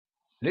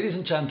Ladies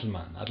and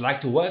gentlemen, I'd like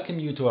to welcome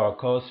you to our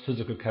course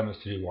Physical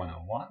Chemistry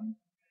 101.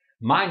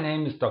 My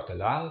name is Dr.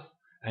 Lal,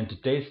 and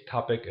today's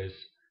topic is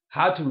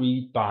how to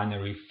read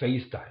binary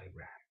phase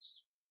diagrams.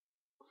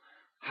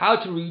 How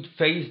to read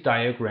phase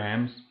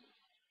diagrams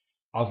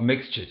of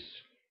mixtures.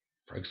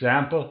 For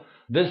example,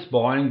 this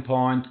boiling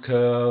point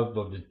curve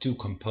of the two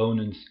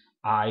components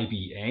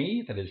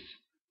IBA, that is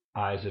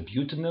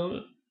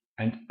isobutanol,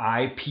 and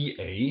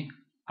IPA,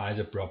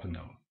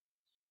 isopropanol.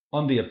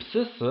 On the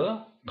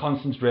abscissa,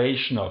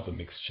 concentration of the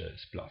mixture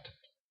is plotted.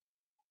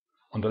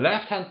 On the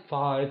left-hand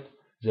side,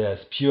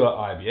 there's pure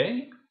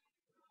IBA.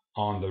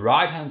 On the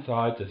right-hand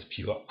side, there's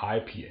pure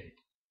IPA.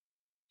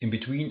 In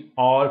between,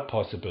 all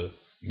possible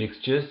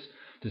mixtures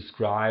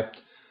described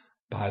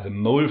by the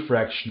mole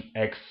fraction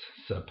X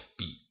sub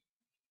B.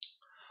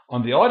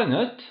 On the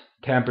ordinate,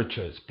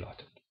 temperature is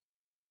plotted.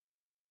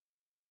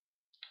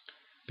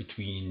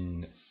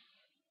 Between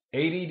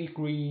 80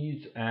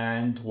 degrees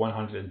and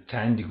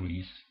 110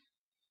 degrees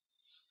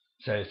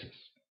Celsius.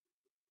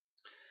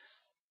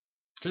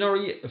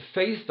 Generally, a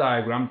phase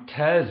diagram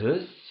tells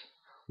us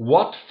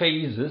what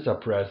phases are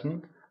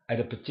present at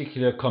a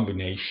particular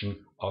combination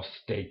of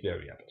state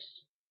variables.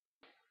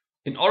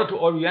 In order to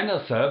orient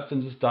ourselves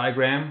in this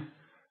diagram,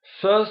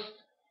 first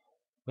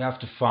we have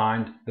to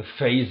find the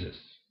phases,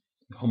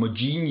 the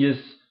homogeneous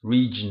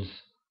regions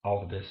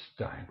of this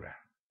diagram.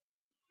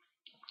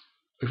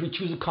 If we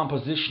choose a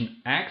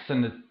composition X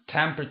and a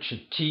temperature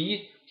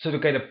T, so to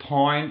get a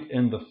point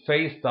in the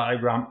phase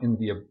diagram in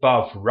the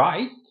above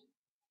right,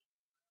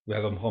 we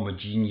have a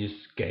homogeneous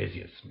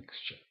gaseous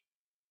mixture.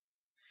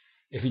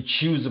 If we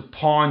choose a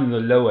point in the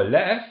lower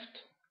left,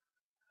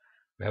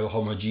 we have a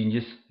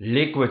homogeneous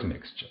liquid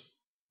mixture.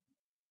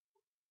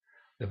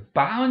 The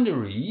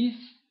boundaries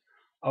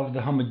of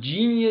the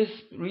homogeneous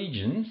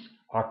regions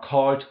are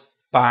called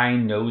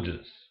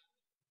binodals.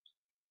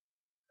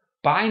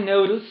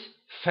 Binodals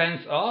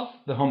fence off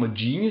the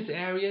homogeneous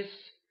areas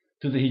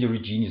to the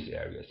heterogeneous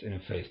areas in a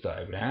phase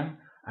diagram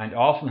and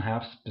often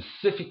have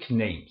specific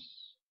names.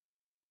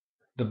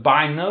 The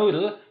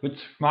binodal, which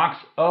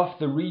marks off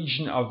the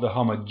region of the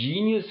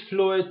homogeneous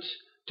fluid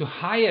to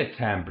higher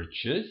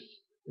temperatures,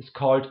 is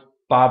called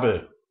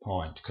bubble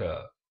point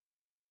curve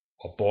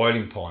or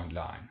boiling point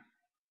line,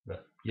 the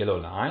yellow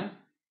line.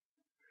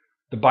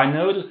 The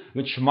binodal,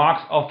 which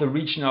marks off the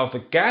region of the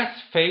gas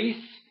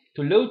phase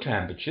to low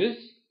temperatures,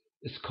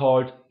 is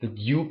called the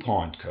dew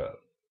point curve,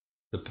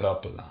 the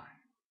purple line.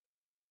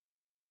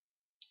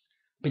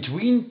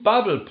 Between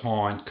bubble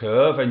point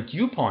curve and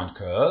dew point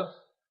curve,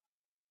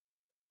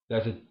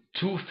 there's a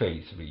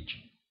two-phase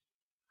region.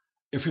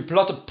 If we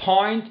plot a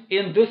point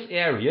in this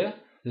area,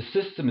 the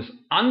system is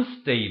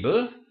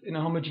unstable in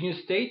a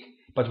homogeneous state,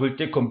 but will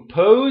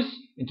decompose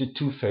into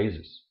two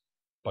phases.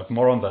 But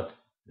more on that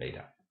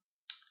later.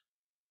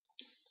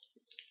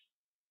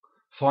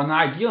 For an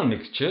ideal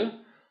mixture,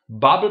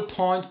 bubble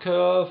point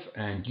curve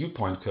and dew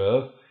point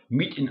curve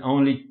meet in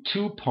only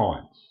 2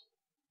 points,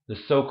 the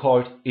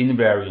so-called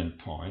invariant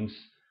points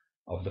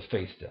of the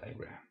phase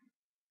diagram.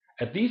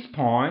 At these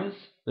points,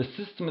 the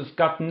system has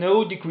got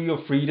no degree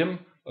of freedom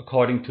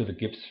according to the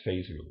Gibbs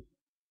phase rule.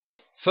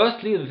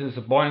 Firstly, this is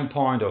a boiling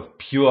point of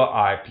pure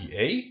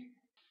IPA.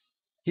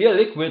 Here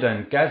liquid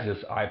and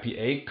gaseous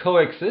IPA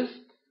coexist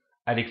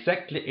at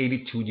exactly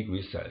 82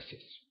 degrees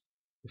Celsius.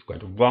 We've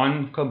got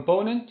one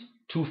component,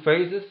 two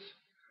phases,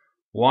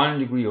 1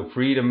 degree of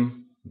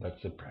freedom,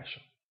 that's the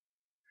pressure.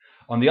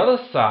 On the other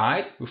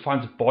side, we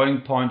find the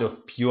boiling point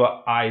of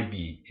pure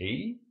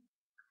IBA.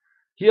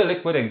 Here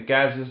liquid and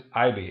gaseous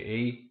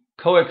IBA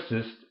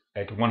coexist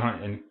at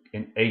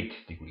 108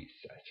 degrees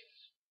Celsius.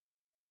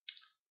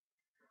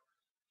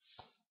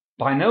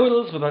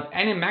 Binodals without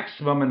any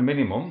maximum and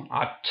minimum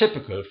are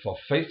typical for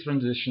phase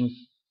transitions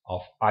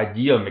of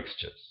ideal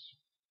mixtures.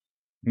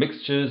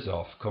 Mixtures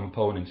of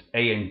components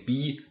A and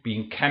B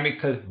being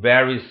chemically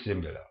very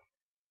similar.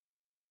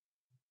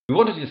 We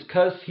want to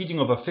discuss heating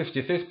of a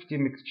 50-50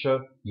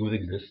 mixture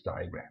using this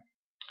diagram.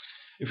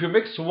 If you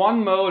mix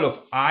 1 mole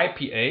of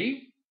IPA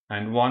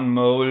and 1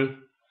 mole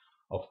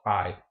of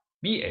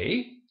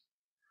IBA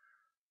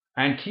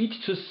and heat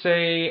to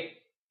say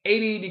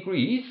 80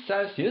 degrees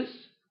Celsius,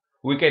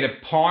 we get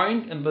a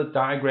point in the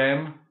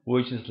diagram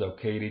which is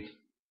located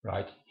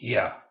right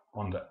here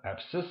on the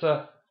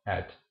abscissa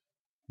at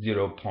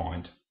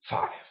 0.5.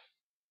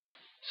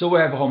 So we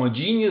have a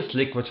homogeneous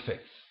liquid phase.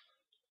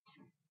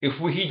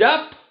 If we heat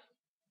up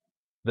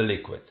the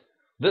liquid,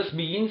 this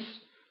means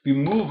we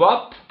move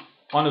up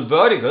on a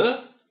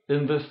vertical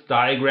in this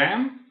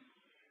diagram.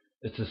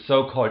 It's a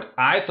so-called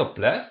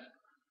isopleth,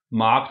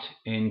 marked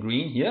in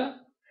green here.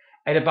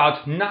 At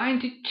about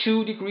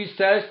 92 degrees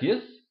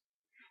Celsius,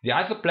 the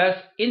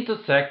isopleth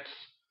intersects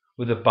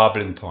with the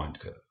bubbling point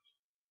curve.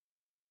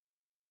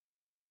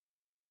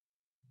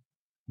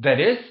 That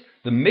is,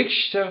 the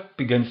mixture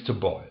begins to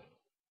boil.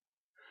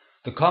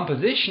 The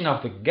composition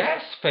of the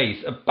gas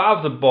phase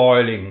above the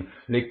boiling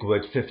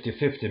liquid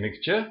 50-50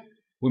 mixture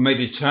we may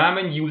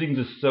determine using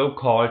the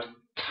so-called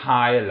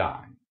tie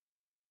line.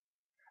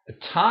 A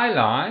tie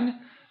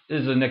line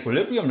is an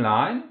equilibrium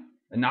line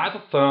an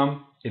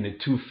isotherm in a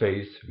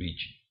two-phase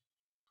region.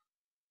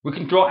 We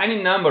can draw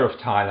any number of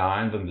tie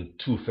lines in the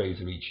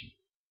two-phase region.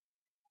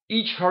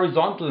 Each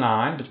horizontal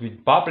line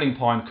between bubbling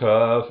point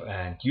curve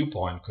and dew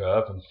point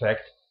curve, in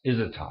fact, is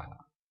a tie line.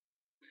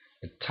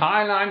 A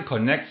tie line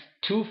connects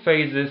two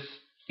phases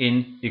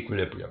in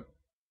equilibrium.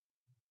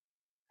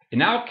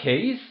 In our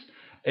case,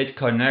 it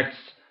connects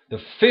the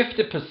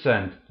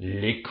 50%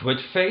 liquid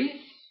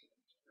phase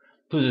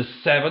to the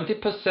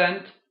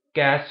 70%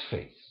 gas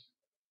phase.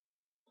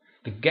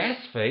 The gas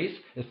phase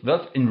is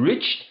thus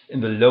enriched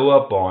in the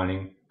lower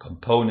boiling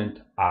component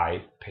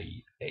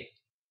IPA.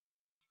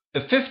 A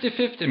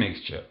 50-50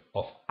 mixture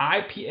of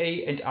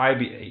IPA and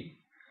IBA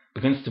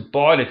begins to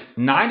boil at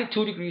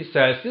 92 degrees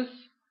Celsius,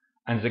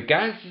 and the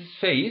gaseous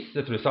phase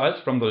that results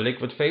from the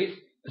liquid phase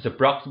is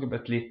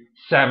approximately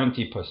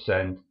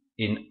 70%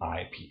 in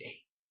IPA.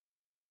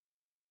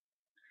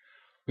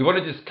 We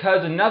want to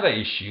discuss another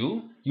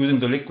issue using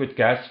the liquid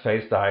gas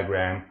phase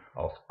diagram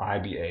of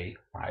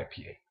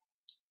IBA-IPA.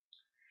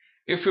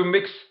 If you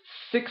mix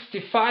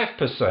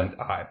 65%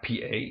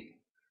 IPA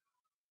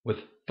with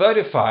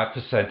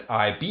 35%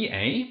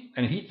 IBA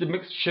and heat the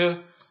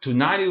mixture to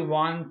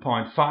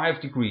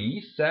 91.5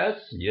 degrees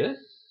Celsius,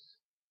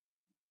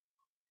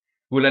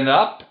 we'll end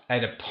up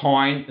at a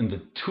point in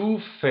the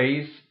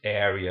two-phase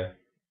area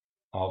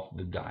of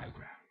the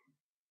diagram,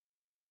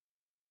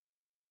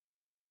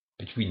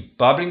 between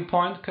bubbling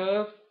point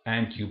curve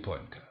and dew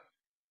point curve.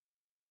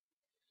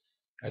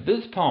 At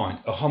this point,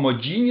 a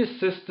homogeneous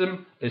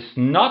system is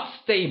not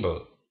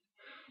stable,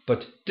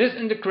 but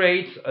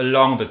disintegrates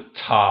along the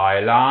tie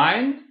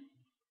line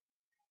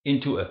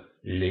into a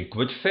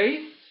liquid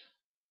phase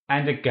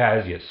and a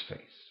gaseous phase.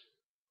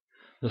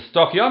 The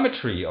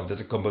stoichiometry of the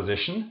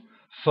decomposition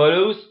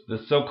follows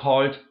the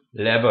so-called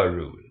lever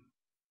rule.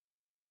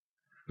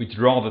 We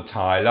draw the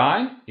tie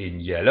line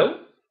in yellow.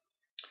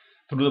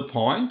 Through the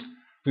point,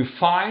 we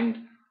find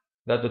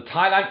that the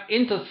tie line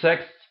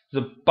intersects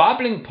the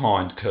bubbling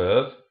point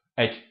curve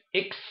at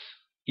x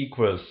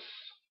equals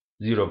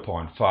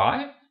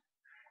 0.5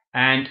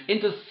 and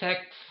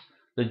intersects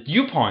the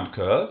dew point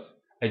curve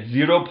at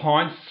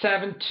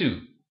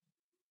 0.72.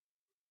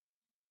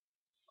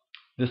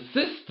 The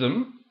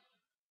system,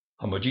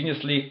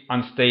 homogeneously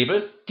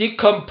unstable,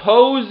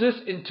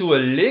 decomposes into a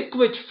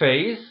liquid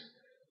phase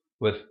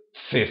with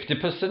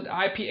 50%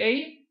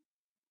 IPA.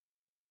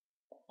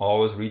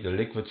 Always read the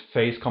liquid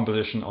phase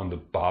composition on the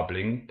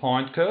bubbling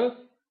point curve,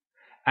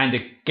 and a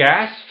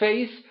gas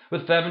phase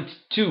with 72%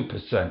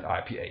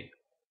 IPA.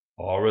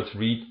 Always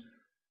read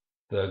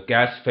the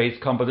gas phase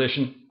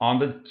composition on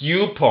the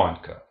dew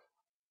point curve.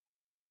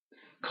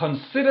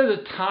 Consider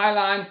the tie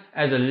line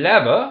as a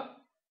lever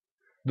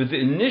with the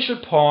initial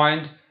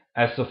point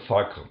as the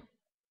fulcrum.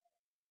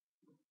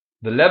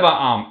 The lever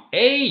arm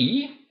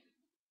A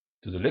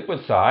to the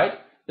liquid side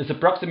is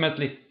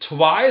approximately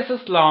twice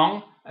as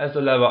long as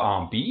the lever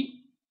arm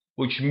B,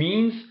 which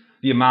means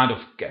the amount of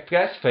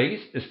gas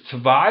phase is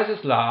twice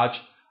as large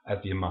as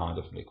the amount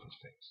of liquid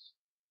phase.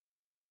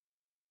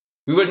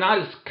 We will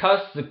now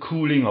discuss the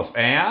cooling of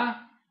air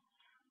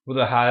with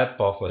the help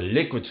of a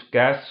liquid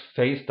gas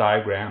phase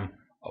diagram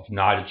of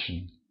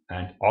nitrogen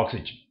and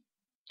oxygen.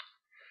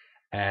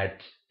 At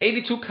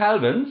 82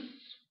 kelvins,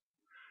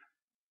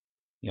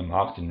 here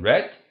marked in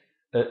red,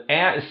 the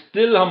air is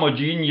still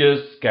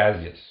homogeneous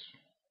gaseous,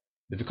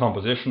 with a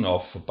composition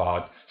of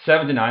about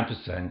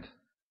 79%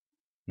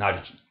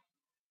 nitrogen.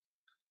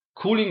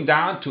 Cooling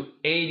down to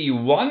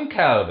 81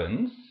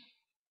 kelvins,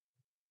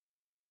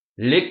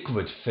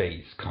 liquid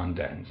phase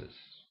condenses,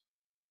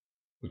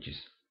 which is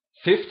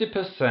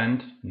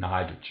 50%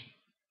 nitrogen.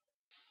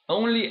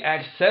 Only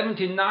at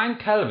 79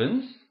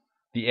 kelvins,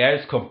 the air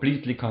is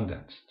completely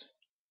condensed.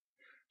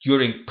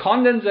 During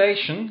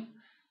condensation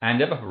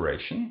and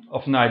evaporation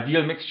of an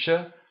ideal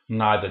mixture,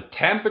 neither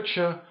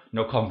temperature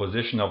nor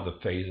composition of the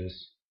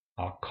phases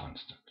are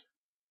constant.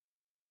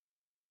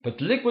 But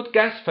liquid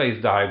gas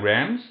phase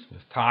diagrams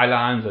with tie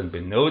lines and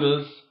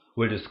binodals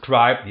will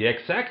describe the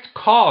exact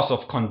cause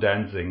of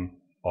condensing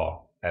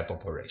or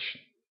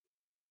evaporation.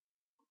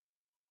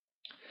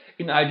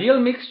 In ideal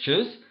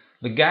mixtures,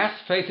 the gas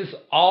phase is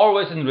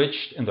always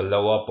enriched in the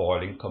lower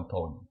boiling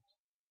component.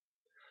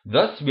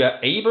 Thus, we are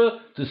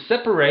able to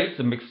separate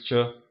the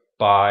mixture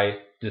by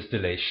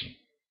distillation.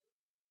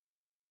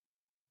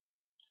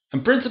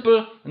 In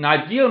principle, an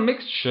ideal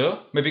mixture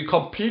may be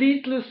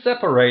completely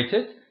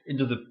separated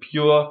into the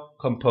pure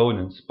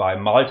components by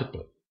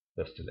multiple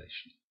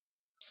distillation.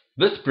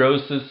 This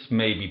process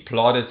may be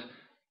plotted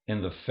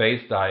in the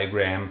phase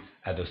diagram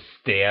as a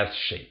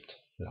stairs-shaped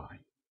line.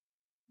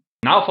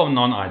 Now for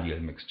non-ideal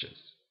mixtures.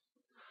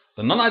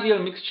 The non-ideal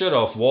mixture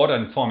of water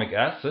and formic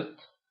acid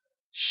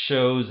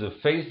shows a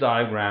phase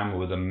diagram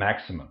with a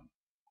maximum.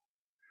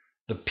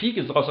 The peak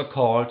is also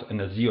called an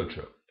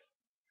azeotrope.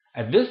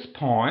 At this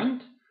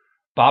point,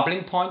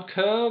 bubbling point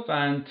curve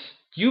and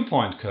dew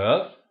point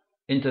curve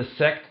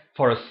intersect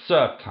for a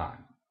third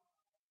time.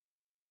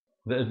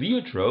 The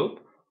azeotrope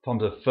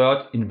forms the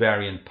third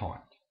invariant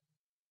point.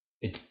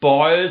 It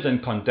boils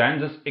and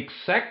condenses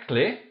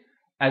exactly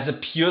as a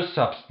pure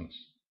substance.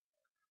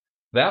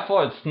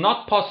 Therefore, it's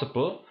not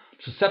possible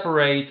to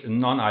separate a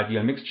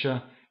non-ideal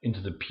mixture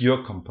into the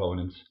pure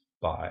components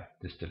by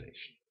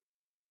distillation.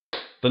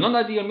 The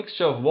non-ideal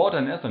mixture of water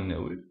and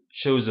ethanol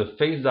shows a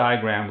phase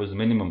diagram with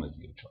minimum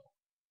azeotrope.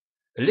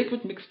 A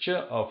liquid mixture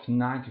of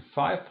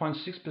 95.6%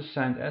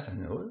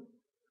 ethanol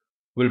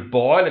will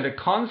boil at a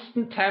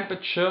constant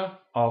temperature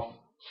of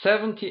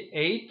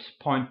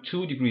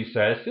 78.2 degrees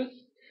Celsius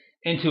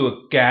into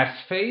a gas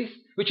phase,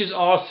 which is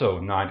also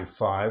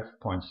 95.6%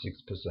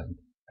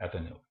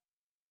 ethanol.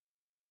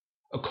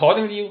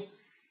 Accordingly,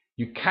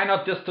 you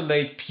cannot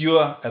distillate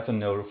pure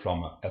ethanol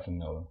from an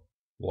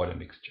ethanol-water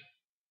mixture.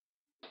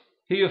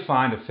 Here you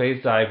find a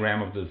phase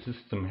diagram of the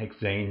system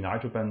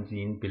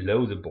hexane-nitrobenzene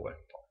below the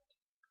boiling point.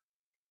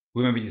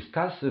 We may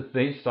discuss the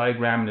phase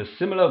diagram in a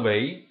similar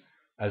way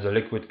as a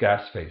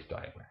liquid-gas phase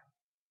diagram.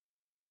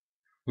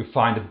 We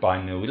find a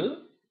binodal,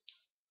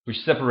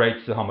 which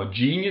separates the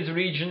homogeneous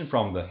region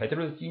from the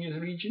heterogeneous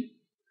region.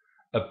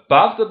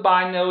 Above the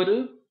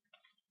binodal,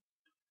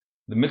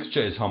 the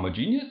mixture is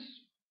homogeneous.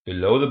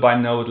 Below the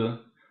binodal,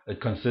 it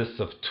consists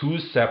of two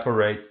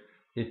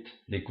separated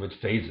liquid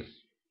phases.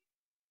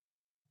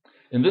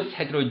 In this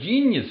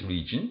heterogeneous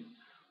region,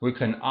 we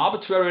can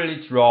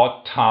arbitrarily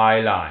draw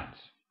tie lines.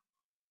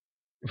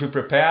 If we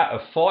prepare a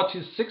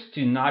 40-60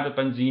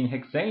 nitrobenzene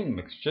hexane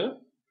mixture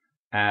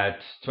at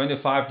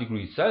 25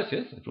 degrees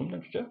Celsius at room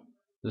temperature,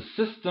 the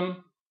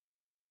system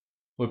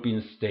will be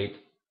in state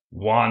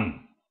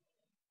 1.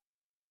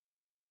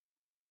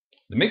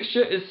 The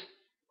mixture is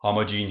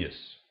homogeneous.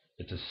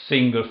 It's a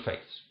single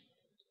phase.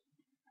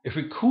 If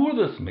we cool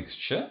this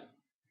mixture,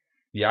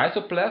 the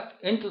isopleth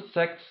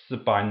intersects the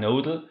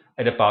binodal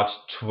at about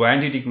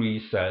 20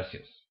 degrees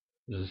Celsius.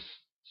 This is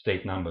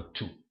state number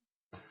 2.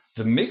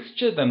 The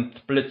mixture then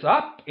splits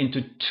up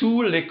into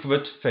two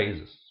liquid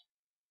phases.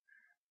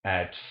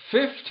 At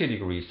 50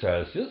 degrees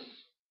Celsius,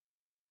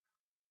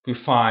 we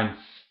find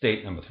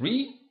state number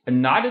 3, a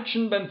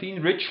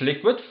nitrogen-benzene-rich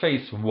liquid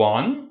phase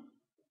 1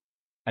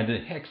 and a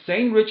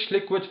hexane-rich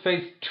liquid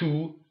phase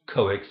 2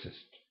 coexist.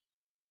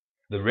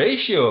 The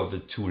ratio of the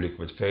two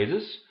liquid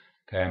phases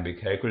can be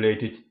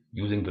calculated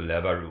using the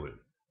lever rule.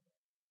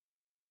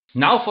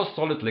 Now for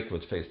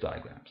solid-liquid phase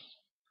diagrams.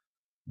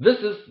 This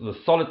is the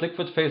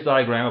solid-liquid phase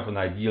diagram of an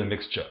ideal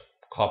mixture,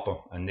 copper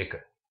and nickel.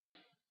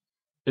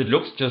 It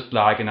looks just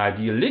like an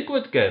ideal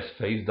liquid-gas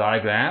phase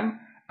diagram,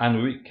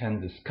 and we can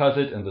discuss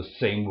it in the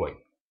same way.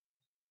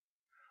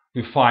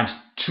 We find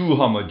two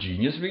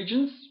homogeneous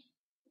regions,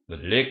 the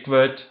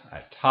liquid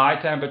at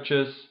high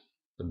temperatures,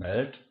 the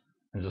melt,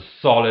 and the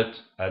solid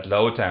at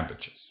low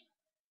temperatures.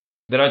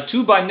 There are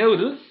two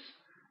binodals,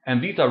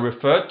 and these are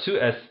referred to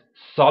as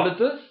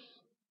solidus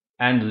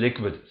and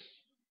liquidus.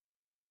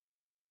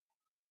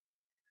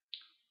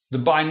 The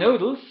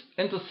binodals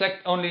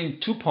intersect only in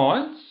 2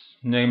 points,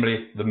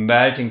 namely the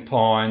melting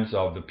points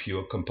of the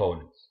pure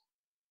components.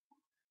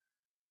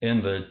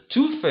 In the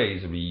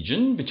two-phase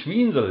region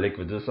between the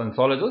liquidus and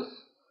solidus,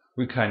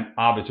 we can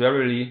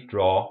arbitrarily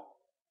draw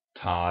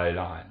tie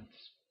lines.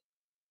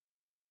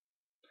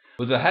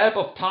 With the help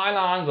of tie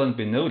lines and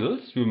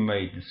binodals, we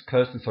may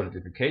discuss the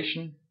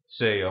solidification,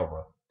 say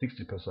over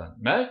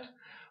 60% melt.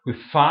 We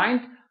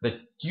find that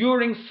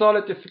during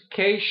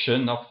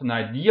solidification of an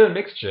ideal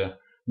mixture,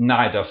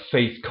 neither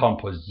phase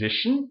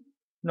composition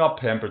nor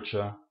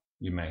temperature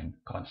remain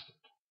constant.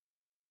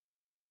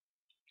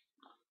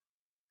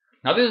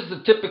 Now this is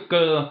the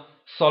typical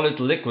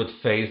solid-liquid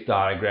phase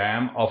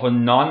diagram of a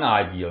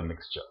non-ideal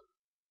mixture,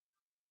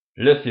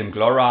 lithium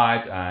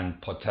chloride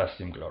and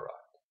potassium chloride.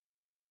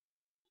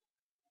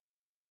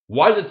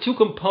 While the two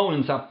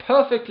components are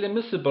perfectly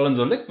miscible in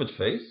the liquid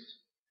phase,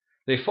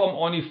 they form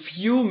only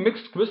few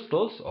mixed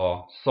crystals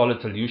or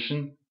solid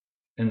solution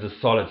in the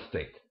solid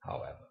state,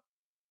 however.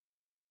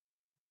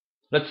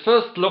 Let's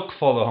first look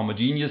for the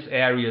homogeneous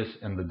areas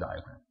in the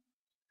diagram.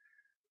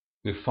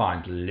 We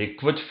find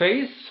liquid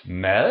phase,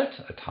 melt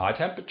at high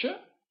temperature,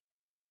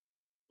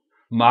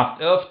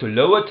 marked off to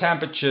lower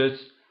temperatures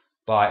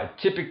by a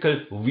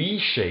typical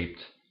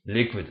V-shaped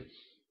liquidus.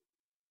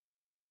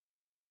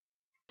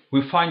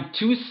 We find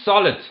two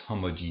solid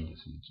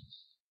homogeneous regions,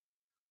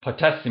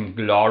 potassium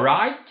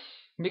chloride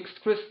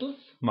mixed crystals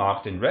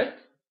marked in red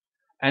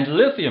and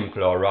lithium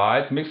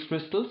chloride mixed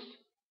crystals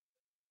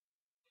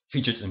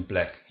featured in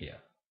black here.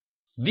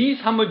 These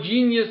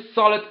homogeneous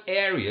solid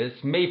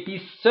areas may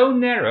be so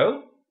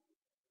narrow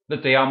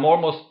that they are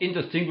almost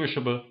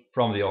indistinguishable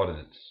from the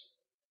ordinates.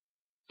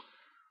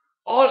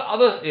 All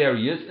other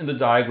areas in the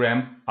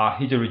diagram are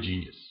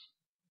heterogeneous.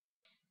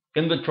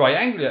 In the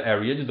triangular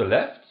area to the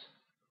left,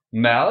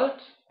 melt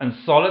and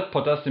solid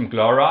potassium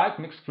chloride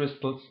mixed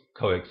crystals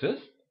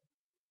coexist.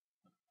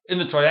 In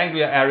the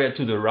triangular area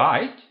to the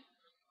right,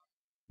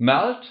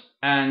 melt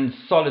and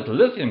solid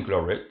lithium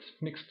chloride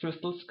mixed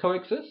crystals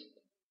coexist.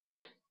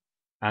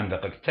 And the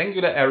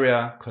rectangular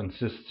area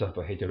consists of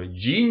a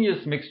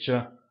heterogeneous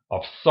mixture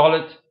of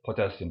solid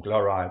potassium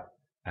chloride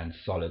and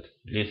solid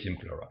lithium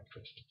chloride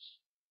crystals.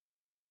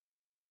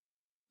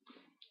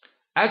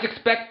 As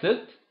expected,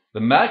 The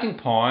melting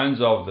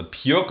points of the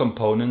pure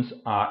components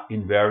are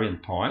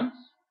invariant points,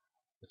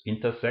 the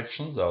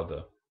intersections of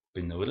the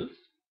Binodals.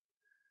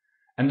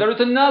 And there is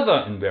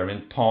another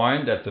invariant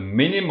point at the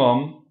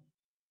minimum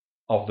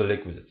of the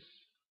liquids.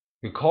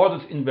 We call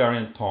this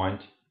invariant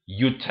point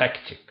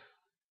eutectic.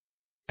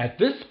 At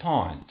this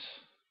point,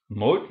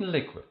 molten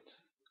liquid,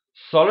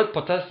 solid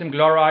potassium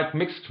chloride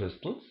mixed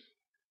crystals,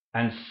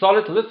 and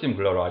solid lithium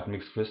chloride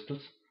mixed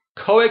crystals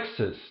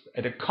coexist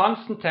at a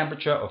constant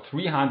temperature of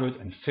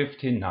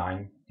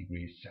 359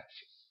 degrees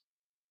Celsius.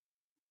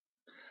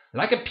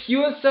 Like a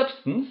pure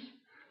substance,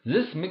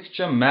 this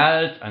mixture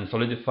melts and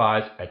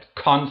solidifies at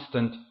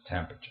constant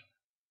temperature.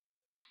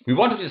 We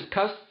want to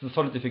discuss the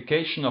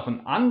solidification of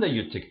an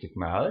under-eutectic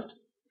melt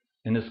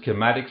in a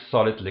schematic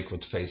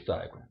solid-liquid phase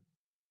diagram.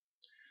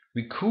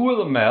 We cool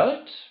the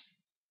melt,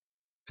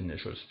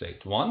 initial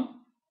state 1.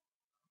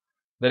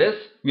 That is,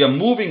 we are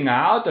moving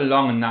out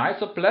along an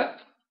isopleth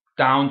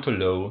down to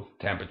low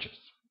temperatures.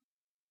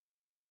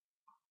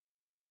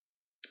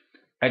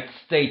 At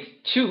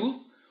state 2,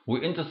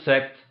 we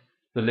intersect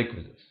the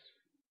liquids.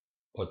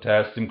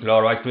 Potassium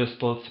chloride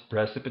crystals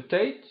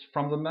precipitate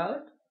from the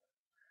melt.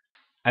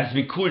 As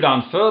we cool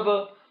down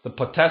further, the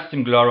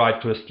potassium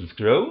chloride crystals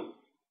grow.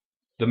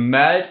 The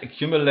melt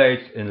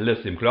accumulates in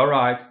lithium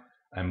chloride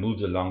and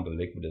moves along the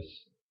liquids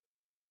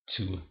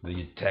to the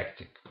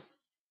eutectic.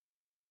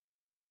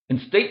 In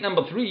state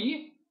number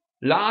 3,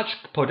 large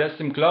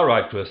potassium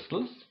chloride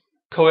crystals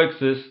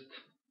coexist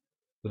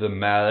with a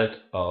melt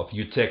of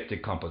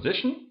eutectic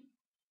composition.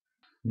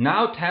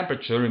 Now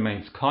temperature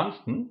remains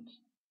constant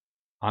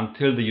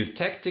until the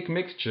eutectic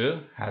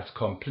mixture has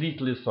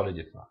completely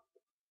solidified.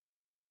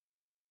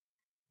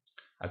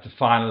 At the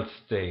final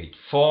state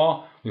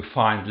 4, we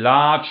find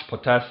large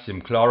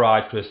potassium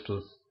chloride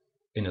crystals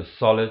in a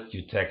solid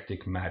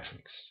eutectic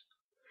matrix.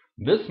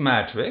 This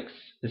matrix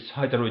is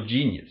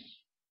heterogeneous.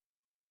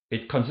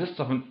 It consists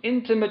of an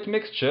intimate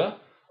mixture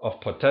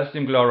of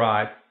potassium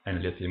chloride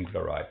and lithium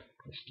chloride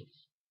crystals.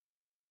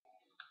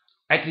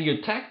 At the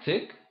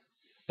eutectic,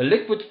 a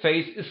liquid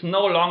phase is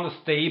no longer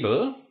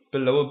stable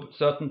below a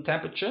certain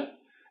temperature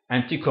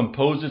and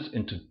decomposes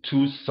into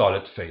two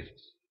solid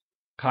phases,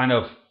 kind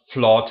of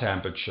floor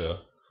temperature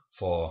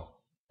for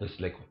this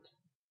liquid.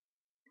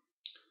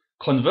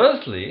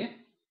 Conversely,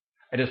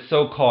 at a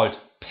so-called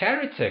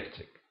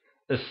peritectic,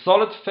 a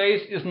solid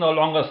phase is no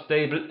longer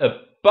stable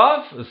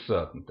above a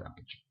certain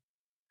temperature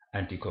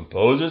and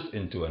decomposes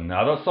into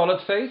another solid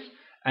phase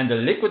and a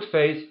liquid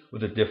phase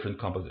with a different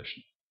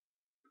composition.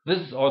 This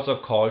is also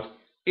called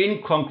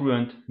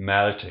incongruent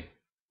melting.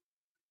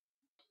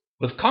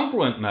 With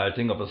congruent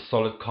melting of a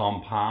solid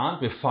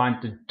compound, we find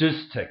the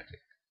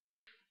dystectic.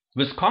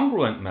 With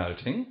congruent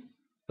melting,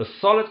 the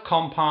solid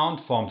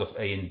compound formed of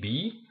A and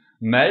B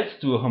melts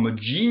to a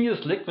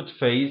homogeneous liquid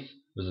phase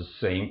with the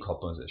same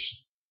composition.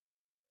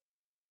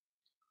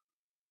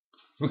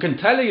 We can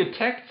tell a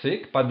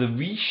eutectic by the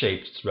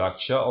V-shaped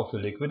structure of the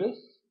liquidus,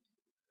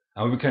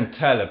 and we can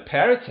tell a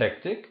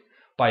peritectic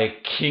by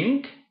a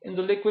kink in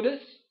the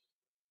liquidus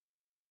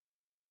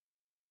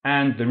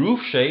and the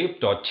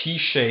roof-shaped or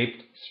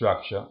T-shaped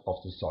structure of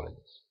the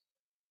solidus.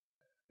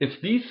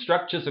 If these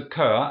structures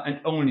occur and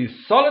only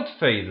solid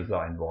phases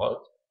are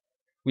involved,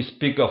 we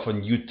speak of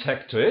an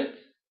eutectoid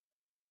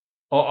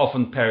or of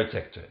an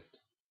peritectoid.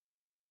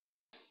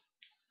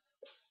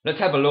 Let's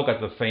have a look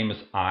at the famous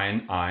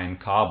iron-iron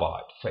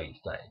carbide phase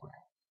diagram.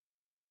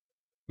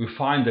 We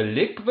find a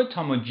liquid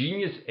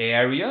homogeneous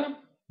area,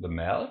 the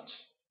melt,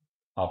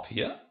 up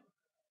here,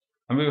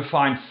 and we will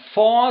find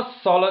four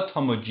solid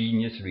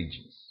homogeneous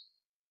regions.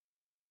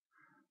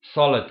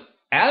 Solid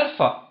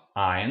alpha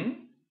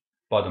iron,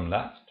 bottom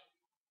left,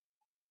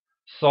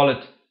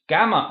 solid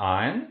gamma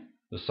iron,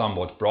 the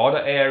somewhat broader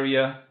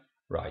area,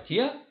 right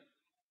here,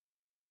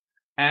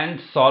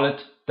 and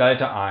solid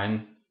delta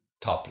iron,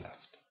 top left.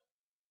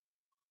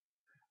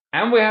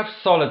 And we have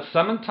solid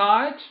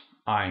cementite,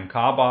 iron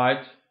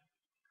carbide,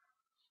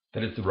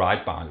 that is the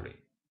right boundary.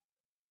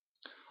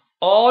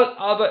 All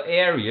other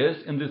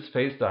areas in this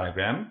phase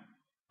diagram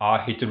are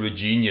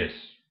heterogeneous.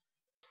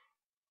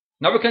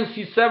 Now we can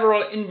see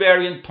several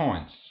invariant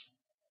points.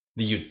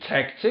 The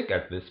eutectic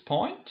at this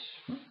point,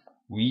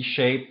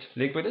 V-shaped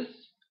liquidus.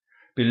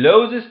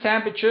 Below this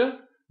temperature,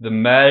 the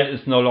melt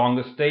is no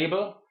longer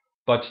stable,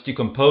 but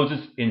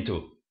decomposes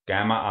into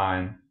gamma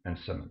iron and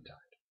cementite.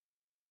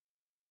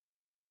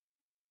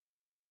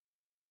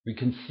 We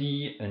can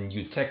see an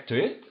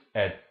eutectoid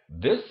at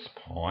this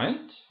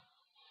point,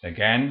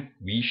 again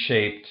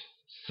V-shaped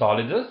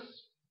solidus.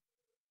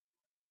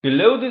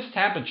 Below this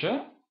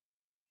temperature,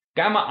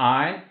 gamma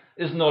iron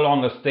is no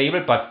longer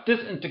stable but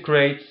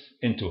disintegrates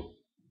into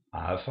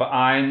alpha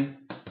iron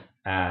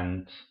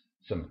and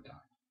cementite.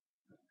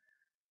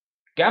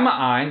 Gamma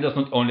iron does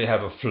not only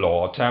have a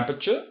floor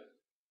temperature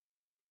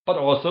but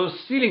also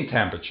ceiling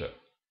temperature.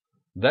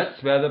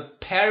 That's where the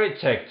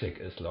peritectic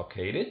is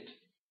located.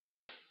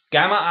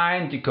 Gamma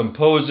iron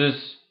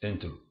decomposes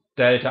into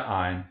delta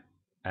iron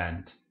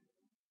and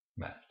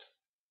melt.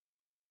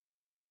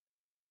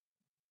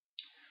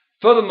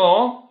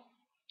 Furthermore,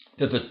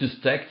 The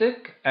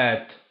dyslectic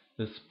at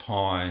this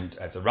point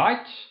at the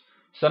right,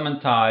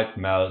 cementite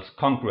melts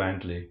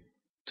congruently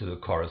to the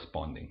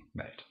corresponding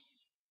melt.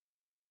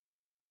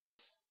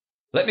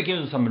 Let me give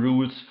you some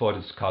rules for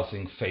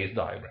discussing phase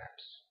diagrams.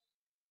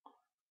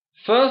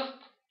 First,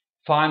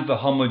 find the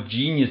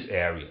homogeneous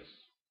areas.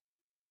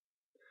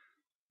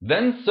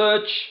 Then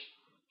search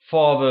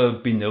for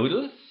the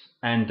binodals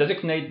and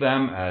designate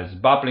them as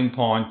bubbling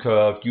point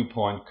curve, dew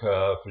point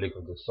curve,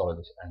 liquidus,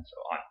 solidus, and so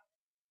on.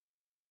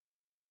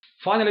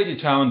 Finally,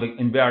 determine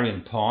the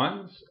invariant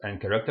points and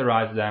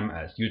characterize them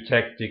as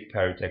eutectic,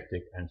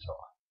 peritectic, and so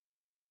on,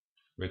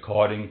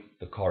 recording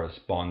the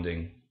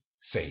corresponding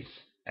phase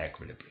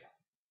equilibria.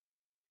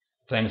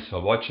 Thanks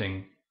for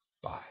watching.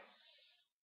 Bye.